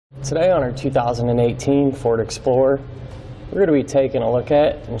Today on our 2018 Ford Explorer, we're going to be taking a look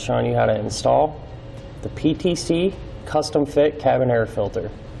at and showing you how to install the PTC Custom Fit Cabin Air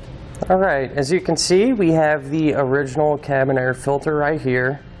Filter. Alright, as you can see, we have the original cabin air filter right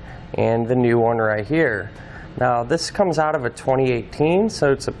here and the new one right here. Now this comes out of a 2018,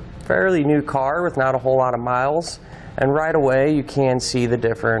 so it's a fairly new car with not a whole lot of miles, and right away you can see the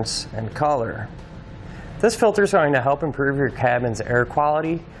difference in color. This filter is going to help improve your cabin's air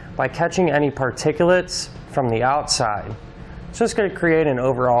quality by catching any particulates from the outside. It's just going to create an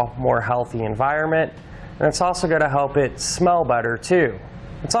overall more healthy environment, and it's also going to help it smell better too.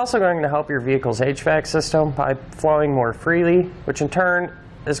 It's also going to help your vehicle's HVAC system by flowing more freely, which in turn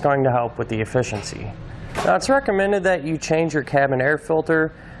is going to help with the efficiency. Now it's recommended that you change your cabin air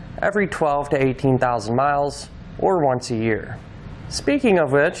filter every 12 to 18,000 miles or once a year. Speaking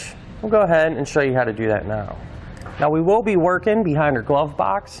of which, we'll go ahead and show you how to do that now. Now we will be working behind our glove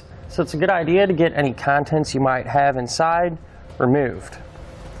box, so it's a good idea to get any contents you might have inside removed.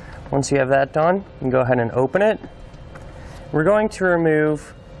 Once you have that done, you can go ahead and open it. We're going to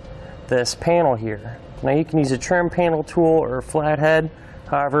remove this panel here. Now you can use a trim panel tool or a flathead,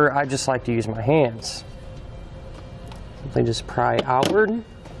 however I just like to use my hands. Simply just pry outward.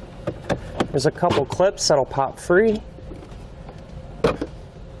 There's a couple clips that'll pop free,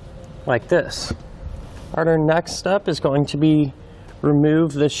 like this. Our next step is going to be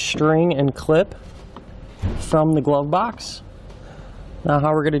remove this string and clip from the glove box. Now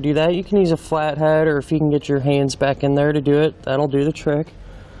how we're going to do that, you can use a flathead, or if you can get your hands back in there to do it, that'll do the trick.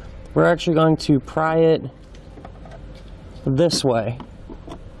 We're actually going to pry it this way.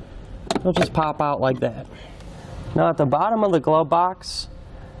 It'll just pop out like that. Now at the bottom of the glove box,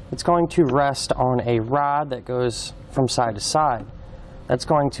 it's going to rest on a rod that goes from side to side. That's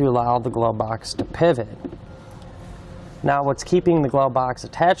going to allow the glove box to pivot. Now what's keeping the glove box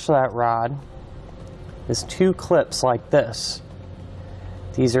attached to that rod is two clips like this.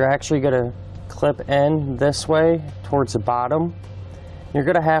 These are actually going to clip in this way towards the bottom. You're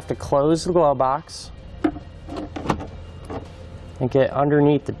going to have to close the glove box and get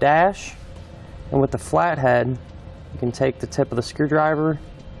underneath the dash, and with the flathead you can take the tip of the screwdriver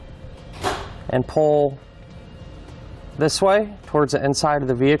and pull this way towards the inside of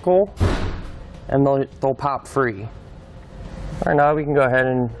the vehicle, and they'll pop free. Alright, now we can go ahead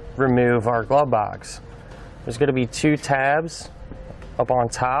and remove our glove box. There's going to be two tabs up on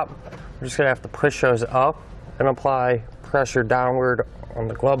top. We're just going to have to push those up and apply pressure downward on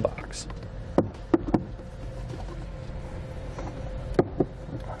the glove box.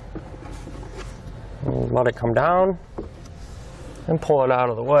 We'll let it come down and pull it out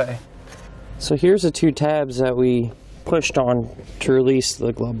of the way. So here's the two tabs that we pushed on to release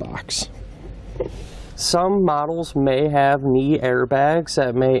the glove box. Some models may have knee airbags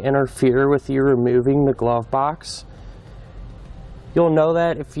that may interfere with you removing the glove box. You'll know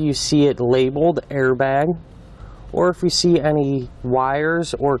that if you see it labeled airbag, or if you see any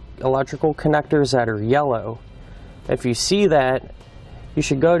wires or electrical connectors that are yellow. If you see that, you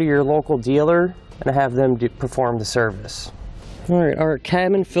should go to your local dealer and have them perform the service. Alright, our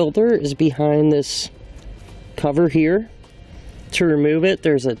cabin filter is behind this cover here. To remove it,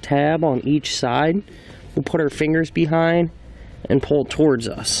 there's a tab on each side. We'll put our fingers behind and pull towards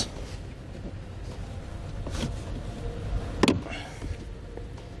us.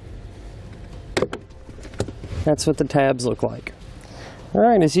 That's what the tabs look like.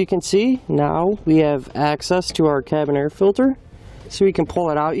 Alright, as you can see, now we have access to our cabin air filter. So we can pull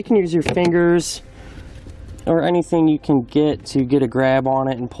it out. You can use your fingers or anything you can get to get a grab on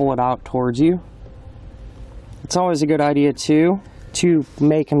it and pull it out towards you. It's always a good idea too to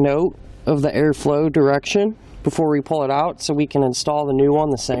make a note of the airflow direction before we pull it out, so we can install the new one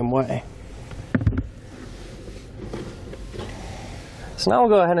the same way. So now we'll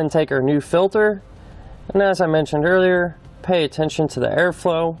go ahead and take our new filter, and as I mentioned earlier, pay attention to the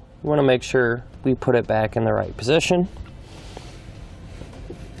airflow. We want to make sure we put it back in the right position.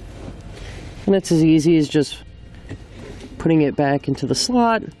 And it's as easy as just putting it back into the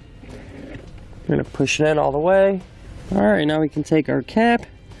slot. We're going to push it in all the way. Alright, now we can take our cap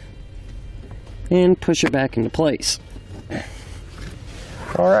and push it back into place.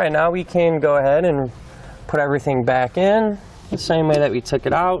 Alright, now we can go ahead and put everything back in the same way that we took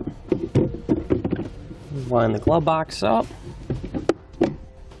it out. Line the glove box up.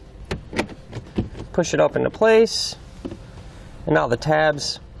 Push it up into place. And now the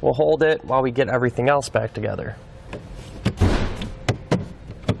tabs will hold it while we get everything else back together.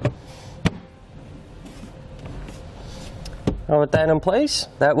 Now with that in place,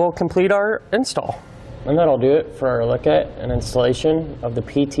 that will complete our install. And that'll do it for our look at and installation of the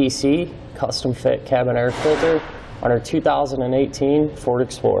PTC Custom Fit Cabin Air Filter on our 2018 Ford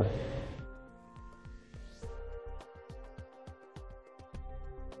Explorer.